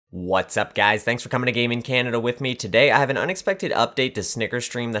What's up, guys? Thanks for coming to Gaming Canada with me. Today I have an unexpected update to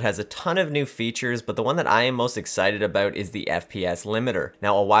Snickerstream that has a ton of new features, but the one that I am most excited about is the FPS Limiter.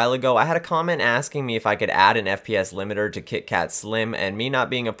 Now, a while ago I had a comment asking me if I could add an FPS Limiter to KitKat Slim, and me not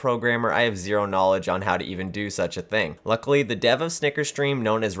being a programmer, I have zero knowledge on how to even do such a thing. Luckily, the dev of Snickerstream,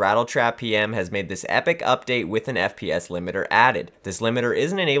 known as RattletraPM, has made this epic update with an FPS Limiter added. This limiter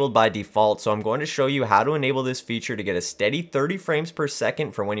isn't enabled by default, so I'm going to show you how to enable this feature to get a steady 30 frames per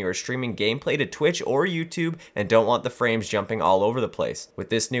second for when you are streaming gameplay to Twitch or YouTube and don't want the frames jumping all over the place.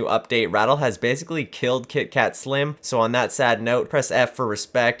 With this new update, Rattle has basically killed KitKat Slim, so on that sad note, press F for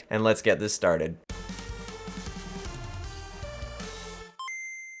respect and let's get this started.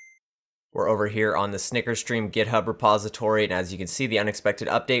 We're over here on the Snickerstream GitHub repository, and as you can see, the unexpected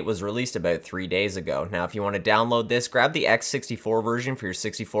update was released about 3 days ago. Now, if you want to download this, grab the x64 version for your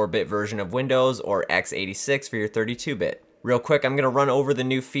 64-bit version of Windows or x86 for your 32-bit. Real quick, I'm going to run over the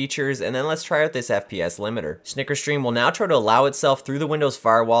new features and then let's try out this FPS limiter. Snickerstream will now try to allow itself through the Windows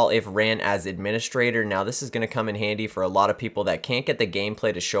firewall if ran as administrator. Now, this is going to come in handy for a lot of people that can't get the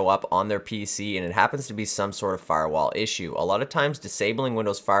gameplay to show up on their PC and it happens to be some sort of firewall issue. A lot of times disabling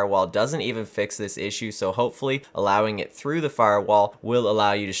Windows firewall doesn't even fix this issue, so hopefully allowing it through the firewall will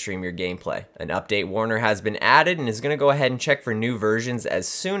allow you to stream your gameplay. An update warner has been added and is going to go ahead and check for new versions as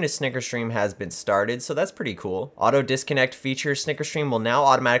soon as Snickerstream has been started, so that's pretty cool. Auto disconnect feature, Snickerstream will now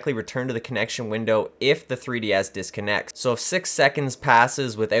automatically return to the connection window if the 3DS disconnects. So if 6 seconds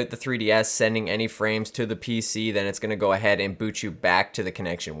passes without the 3DS sending any frames to the PC, then it's going to go ahead and boot you back to the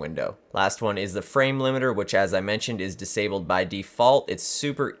connection window. Last one is the frame limiter, which as I mentioned is disabled by default. It's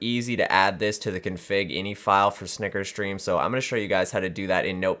super easy to add this to the config ini file for Snickerstream, so I'm going to show you guys how to do that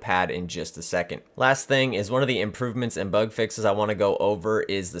in Notepad in just a second. Last thing is one of the improvements and bug fixes I want to go over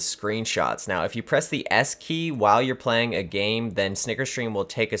is the screenshots. Now, if you press the S key while you're playing a game, then Snickerstream will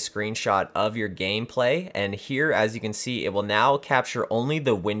take a screenshot of your gameplay, and here, as you can see, it will now capture only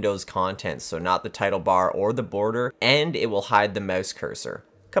the Windows content, so not the title bar or the border, and it will hide the mouse cursor.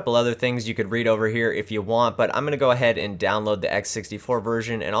 Couple other things you could read over here if you want, but I'm going to go ahead and download the x64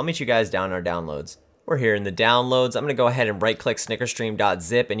 version, and I'll meet you guys down in our downloads. We're here in the downloads. I'm going to go ahead and right click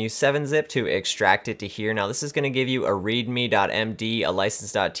snickerstream.zip and use 7-zip to extract it to here. Now this is going to give you a readme.md, a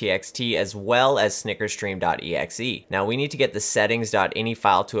license.txt, as well as snickerstream.exe. Now we need to get the settings.ini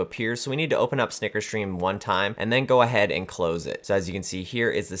file to appear, so we need to open up Snickerstream one time and then go ahead and close it. So as you can see, here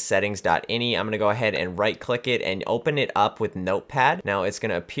is the settings.ini. I'm going to go ahead and right click it and open it up with Notepad. Now it's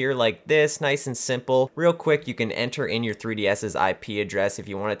going to appear like this, nice and simple. Real quick, you can enter in your 3DS's IP address if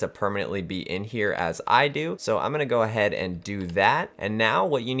you want it to permanently be in here as I do. So I'm going to go ahead and do that. And now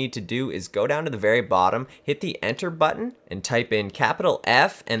what you need to do is go down to the very bottom, hit the enter button and type in capital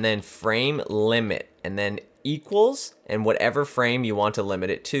F and then frame limit and then equals and whatever frame you want to limit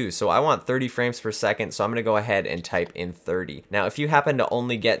it to. So I want 30 frames per second, so I'm going to go ahead and type in 30. Now if you happen to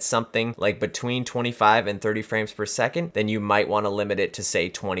only get something like between 25 and 30 frames per second, then you might want to limit it to say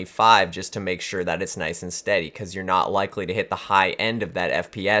 25 just to make sure that it's nice and steady, because you're not likely to hit the high end of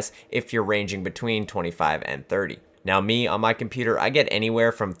that FPS if you're ranging between 25 and 30. Now me, on my computer, I get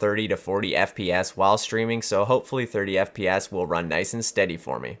anywhere from 30 to 40 FPS while streaming, so hopefully 30 FPS will run nice and steady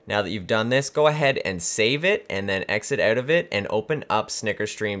for me. Now that you've done this, go ahead and save it and then exit out of it and open up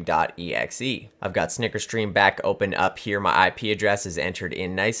snickerstream.exe. I've got Snickerstream back open up here. My IP address is entered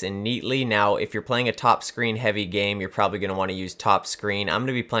in nice and neatly. Now if you're playing a top screen heavy game, you're probably going to want to use top screen. I'm going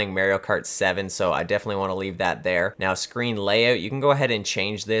to be playing Mario Kart 7, so I definitely want to leave that there. Now screen layout, you can go ahead and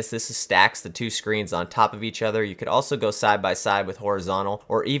change this. This stacks the two screens on top of each other. You could also go side by side with horizontal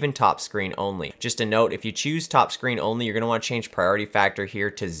or even top screen only. Just a note, if you choose top screen only, you're going to want to change priority factor here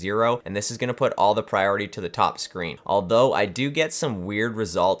to 0, and this is going to put all the priority to the top screen. Although I do get some weird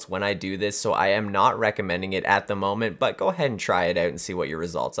results when I do this, so I am not recommending it at the moment, but go ahead and try it out and see what your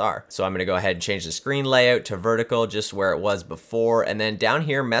results are. So I'm going to go ahead and change the screen layout to vertical, just where it was before, and then down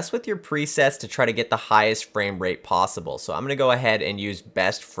here, mess with your presets to try to get the highest frame rate possible. So I'm going to go ahead and use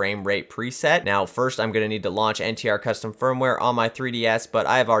best frame rate preset. Now first I'm going to need to launch NTR custom firmware on my 3DS, but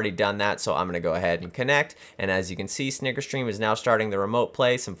I have already done that, so I'm going to go ahead and connect. And as you can see, Snickerstream is now starting the remote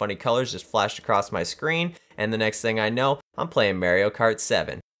play. Some funny colors just flashed across my screen, and the next thing I know, I'm playing Mario Kart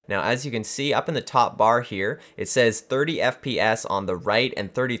 7. Now, as you can see up in the top bar here, it says 30 FPS on the right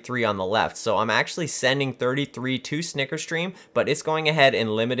and 33 on the left. So I'm actually sending 33 to Snickerstream, but it's going ahead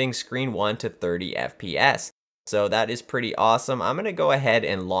and limiting screen 1 to 30 FPS. So that is pretty awesome. I'm going to go ahead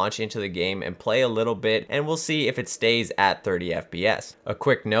and launch into the game and play a little bit, and we'll see if it stays at 30 FPS. A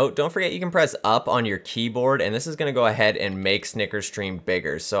quick note, don't forget you can press up on your keyboard, and this is going to go ahead and make Snickerstream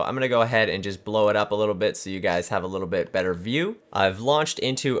bigger. So I'm going to go ahead and just blow it up a little bit so you guys have a little bit better view. I've launched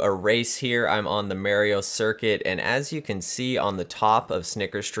into a race here. I'm on the Mario circuit, and as you can see on the top of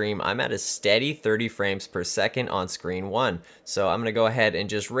Snickerstream, I'm at a steady 30 frames per second on screen 1. So I'm going to go ahead and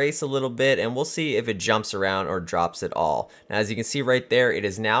just race a little bit, and we'll see if it jumps around or drops it all. Now, as you can see right there, it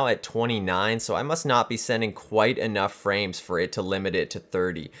is now at 29, so I must not be sending quite enough frames for it to limit it to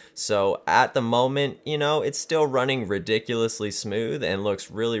 30. So at the moment, you know, it's still running ridiculously smooth and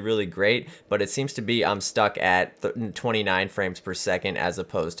looks really great, but it seems to be I'm stuck at 29 frames per second as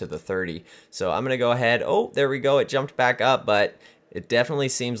opposed to the 30. So I'm gonna go ahead, oh, there we go, it jumped back up, but it definitely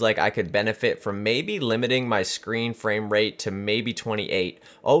seems like I could benefit from maybe limiting my screen frame rate to maybe 28.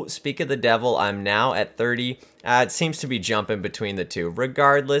 Oh, speak of the devil, I'm now at 30. It seems to be jumping between the two.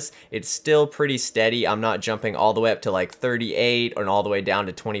 Regardless, it's still pretty steady. I'm not jumping all the way up to like 38 and all the way down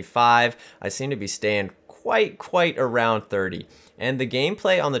to 25. I seem to be staying quite around 30. And the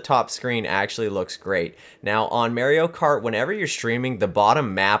gameplay on the top screen actually looks great. Now on Mario Kart, whenever you're streaming, the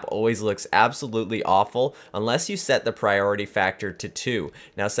bottom map always looks absolutely awful unless you set the priority factor to 2.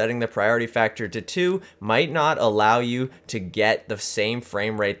 Now setting the priority factor to 2 might not allow you to get the same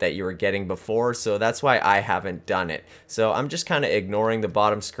frame rate that you were getting before, so that's why I haven't done it. So I'm just kind of ignoring the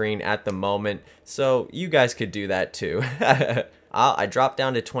bottom screen at the moment, so you guys could do that too. I dropped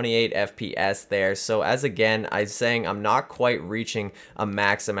down to 28 FPS there, so as again, I'm saying I'm not quite reaching a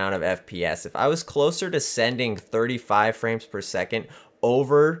max amount of FPS. If I was closer to sending 35 frames per second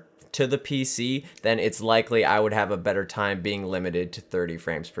over to the PC, then it's likely I would have a better time being limited to 30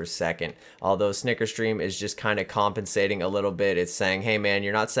 frames per second. Although Snickerstream is just kind of compensating a little bit. It's saying, hey man,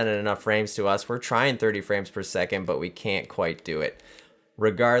 you're not sending enough frames to us. We're trying 30 frames per second, but we can't quite do it.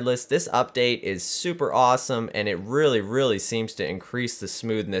 Regardless, this update is super awesome, and it really seems to increase the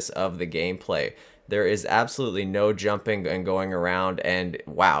smoothness of the gameplay. There is absolutely no jumping and going around, and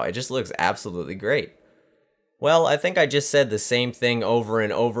wow, it just looks absolutely great. Well, I think I just said the same thing over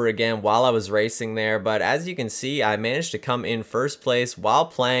and over again while I was racing there, but as you can see, I managed to come in first place while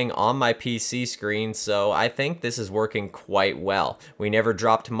playing on my PC screen, so I think this is working quite well. We never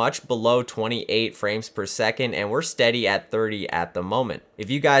dropped much below 28 frames per second, and we're steady at 30 at the moment. If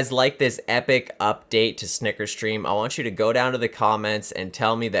you guys like this epic update to Snickerstream, I want you to go down to the comments and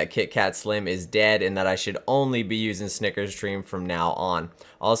tell me that KitKat Slim is dead and that I should only be using Snickerstream from now on.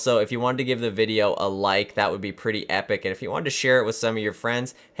 Also, if you wanted to give the video a like, that would be pretty epic, and if you wanted to share it with some of your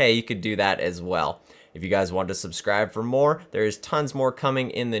friends, hey, you could do that as well. If you guys want to subscribe for more, there's tons more coming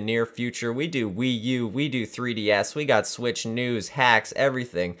in the near future. We do Wii U, we do 3DS, we got Switch news, hacks,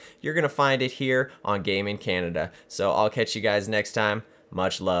 everything. You're going to find it here on Gaming Canada. So I'll catch you guys next time.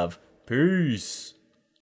 Much love. Peace.